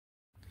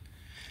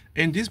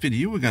In this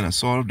video, we're going to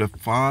solve the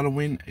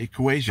following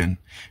equation.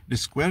 The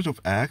square root of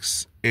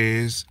x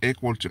is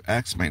equal to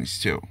x minus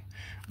 2.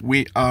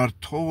 We are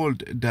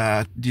told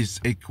that this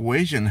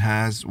equation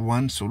has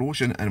one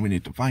solution and we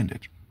need to find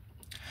it.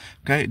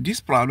 Okay, this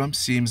problem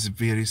seems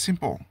very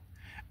simple.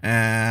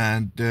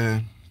 And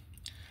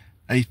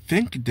I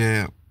think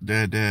the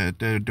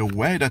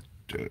way that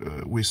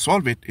we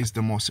solve it is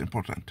the most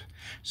important.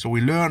 So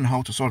we learn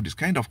how to solve this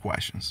kind of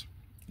questions.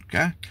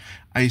 Okay,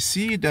 I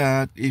see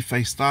that if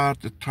I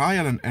start the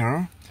trial and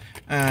error,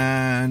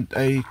 and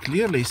I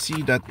clearly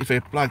see that if I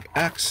plug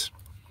x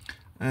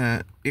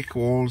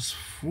equals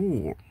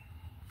 4,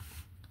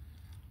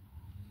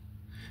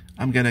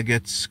 I'm gonna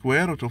get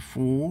square root of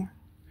 4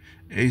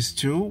 is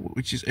 2,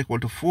 which is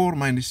equal to 4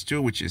 minus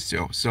 2, which is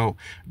 0. So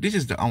this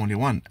is the only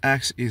one.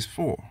 X is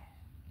 4.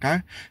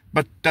 Okay,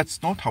 but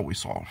that's not how we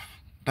solve.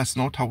 That's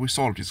not how we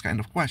solve these kind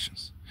of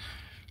questions.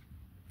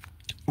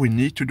 We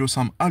need to do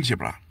some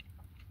algebra.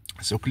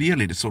 So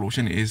clearly the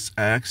solution is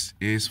x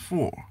is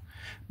 4,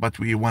 but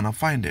we want to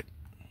find it.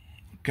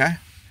 Okay,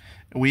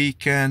 we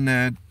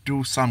can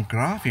do some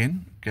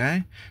graphing.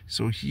 Okay,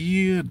 so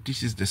here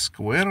this is the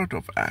square root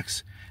of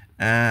x,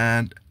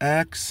 and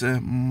x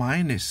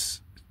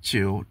minus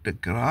 2, the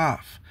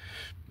graph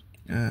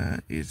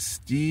is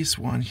this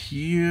one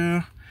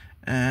here,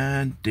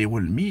 and they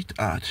will meet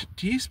at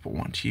this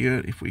point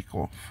here if we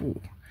call 4.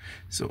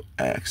 So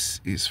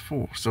x is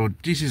 4. So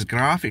this is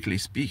graphically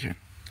speaking.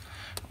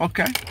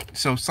 Okay,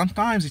 so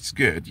sometimes it's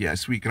good,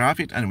 yes, we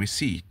graph it and we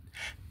see it,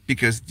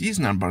 because these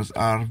numbers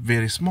are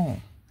very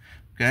small.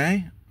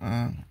 Okay,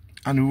 and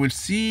we will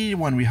see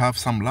when we have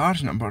some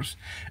large numbers,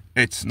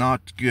 it's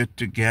not good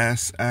to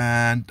guess,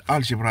 and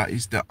algebra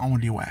is the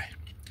only way.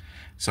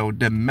 So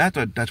the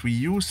method that we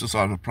use to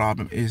solve a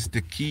problem is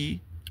the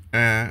key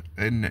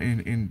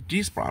in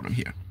this problem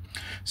here.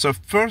 So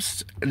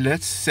first,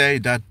 let's say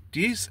that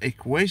this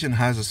equation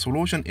has a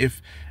solution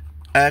if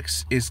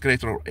x is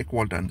greater or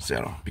equal than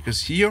 0,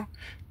 because here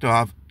to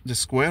have the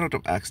square root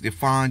of x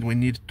defined, we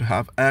need to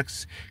have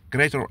x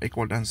greater or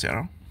equal than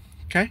 0.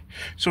 Okay,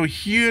 so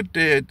here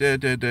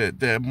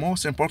the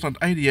most important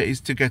idea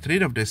is to get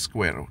rid of the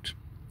square root.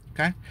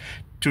 Okay,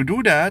 to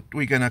do that,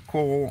 we're gonna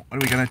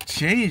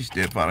change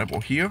the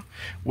variable here.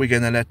 We're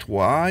gonna let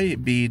y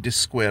be the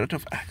square root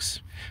of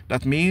x.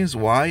 That means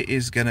y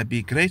is gonna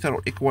be greater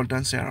or equal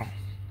than 0.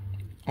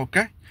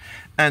 Okay,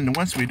 and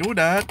once we do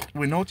that,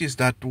 we notice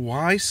that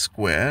y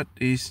squared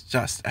is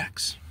just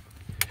x.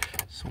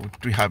 So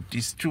we have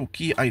these two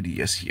key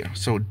ideas here.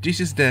 So this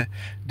is the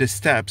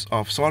steps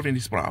of solving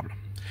this problem.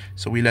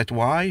 So we let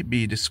y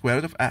be the square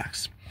root of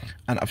x.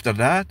 And after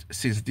that,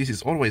 since this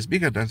is always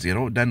bigger than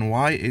 0, then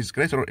y is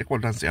greater or equal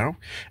than 0.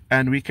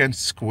 And we can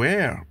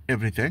square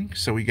everything.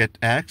 So we get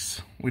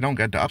x. We don't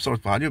get the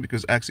absolute value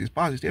because x is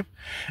positive.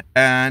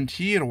 And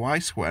here y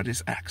squared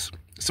is x.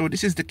 So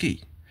this is the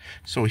key.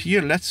 So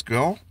here, let's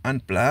go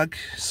and plug.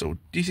 So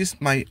this is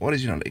my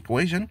original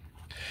equation.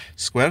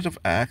 Square root of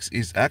x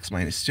is x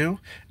minus 2.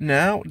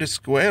 Now the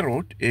square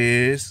root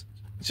is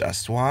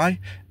just y.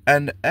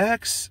 And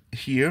x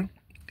here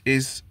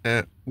is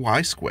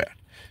y squared.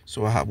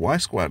 So I have y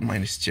squared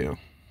minus 2.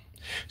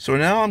 So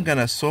now I'm going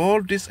to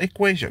solve this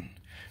equation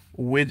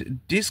with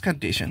this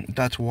condition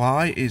that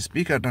y is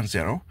bigger than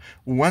 0.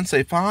 Once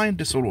I find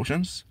the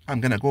solutions, I'm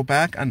going to go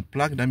back and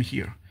plug them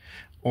here,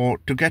 or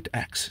to get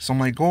x. So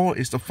my goal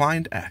is to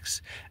find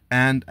x,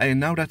 and I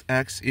know that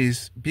x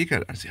is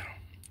bigger than 0.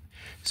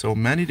 So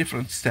many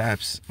different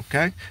steps,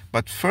 okay?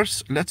 But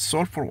first, let's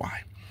solve for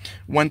y.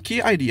 One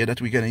key idea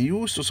that we're going to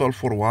use to solve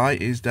for y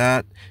is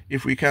that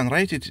if we can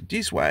write it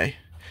this way,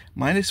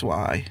 minus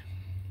y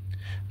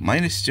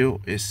minus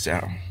 2 is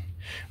 0.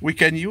 We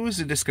can use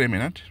the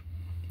discriminant,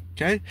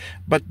 okay?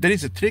 But there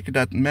is a trick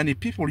that many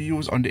people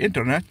use on the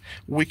internet.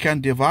 We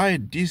can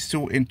divide these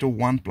two into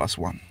 1 plus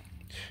 1.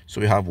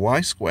 So we have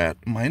y squared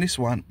minus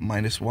 1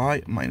 minus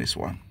y minus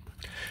 1.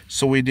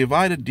 So we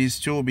divided these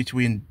two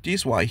between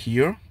this y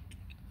here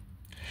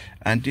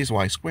and this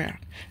y squared.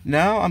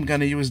 Now I'm going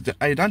to use the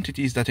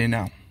identities that I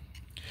know.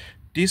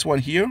 This one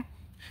here,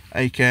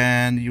 I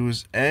can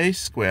use a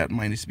squared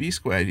minus b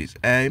squared is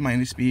a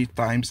minus b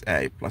times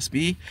a plus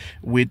b,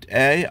 with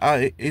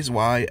a is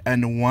y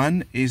and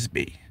 1 is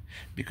b,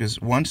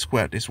 because 1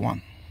 squared is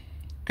 1.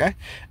 Okay,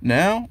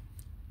 now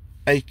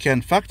I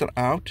can factor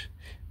out.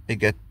 I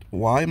get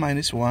y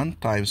minus 1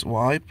 times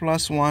y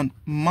plus 1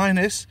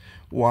 minus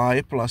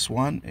y plus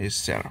 1 is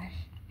 0.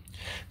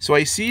 So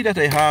I see that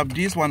I have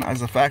this one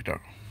as a factor.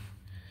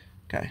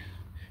 Okay,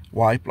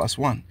 y plus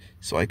 1.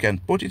 So I can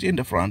put it in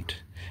the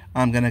front.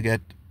 I'm going to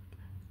get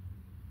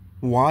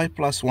y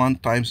plus 1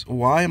 times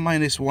y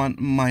minus 1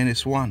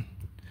 minus 1.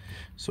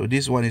 So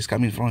this one is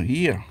coming from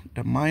here,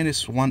 the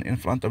minus 1 in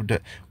front of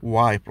the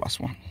y plus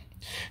 1.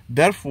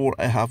 Therefore,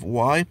 I have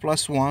y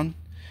plus 1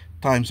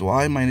 times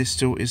y minus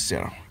 2 is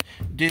 0.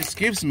 This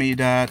gives me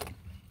that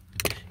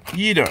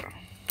either.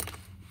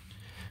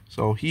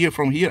 So here,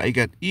 from here, I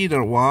get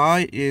either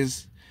y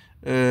is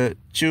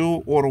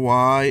 2 or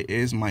y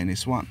is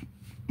minus 1.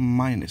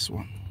 Minus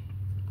 1.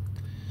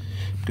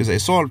 because I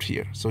solved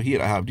here. So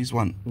here I have this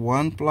one,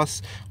 1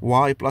 plus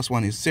y plus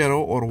 1 is 0,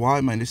 or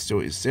y minus 2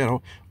 is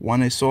 0.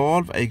 When I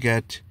solve, I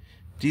get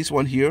this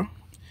one here,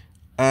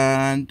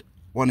 and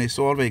when I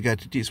solve, I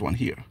get this one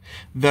here.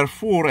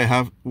 Therefore, I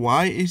have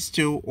y is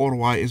 2 or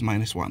y is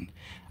minus 1.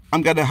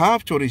 I'm gonna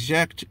have to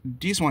reject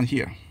this one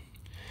here,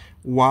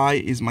 y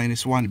is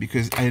minus 1,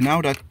 because I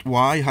know that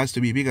y has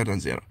to be bigger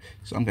than 0.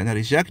 So I'm gonna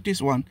reject this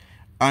one,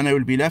 and I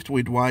will be left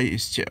with y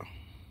is 2.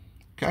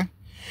 Okay,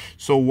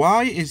 so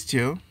y is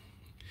 2.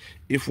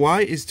 If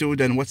y is 2,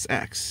 then what's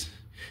x?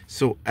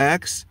 So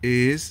x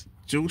is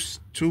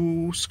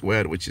 2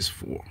 squared, which is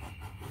 4.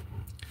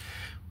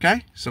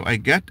 Okay, so I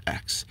get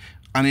x.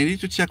 And I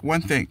need to check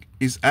one thing.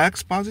 Is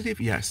x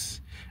positive?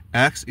 Yes.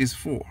 X is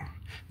 4.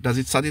 Does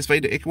it satisfy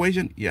the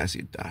equation? Yes,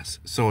 it does.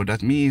 So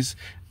that means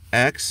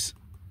x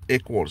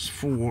equals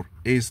 4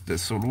 is the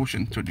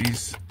solution to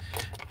this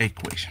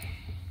equation.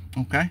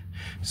 Okay,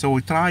 so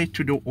we try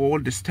to do all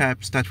the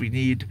steps that we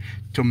need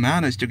to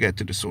manage to get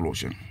to the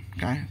solution.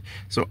 Okay,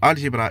 so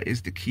algebra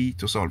is the key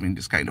to solving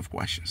this kind of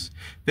questions.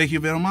 Thank you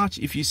very much.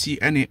 If you see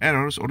any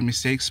errors or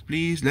mistakes,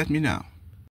 please let me know.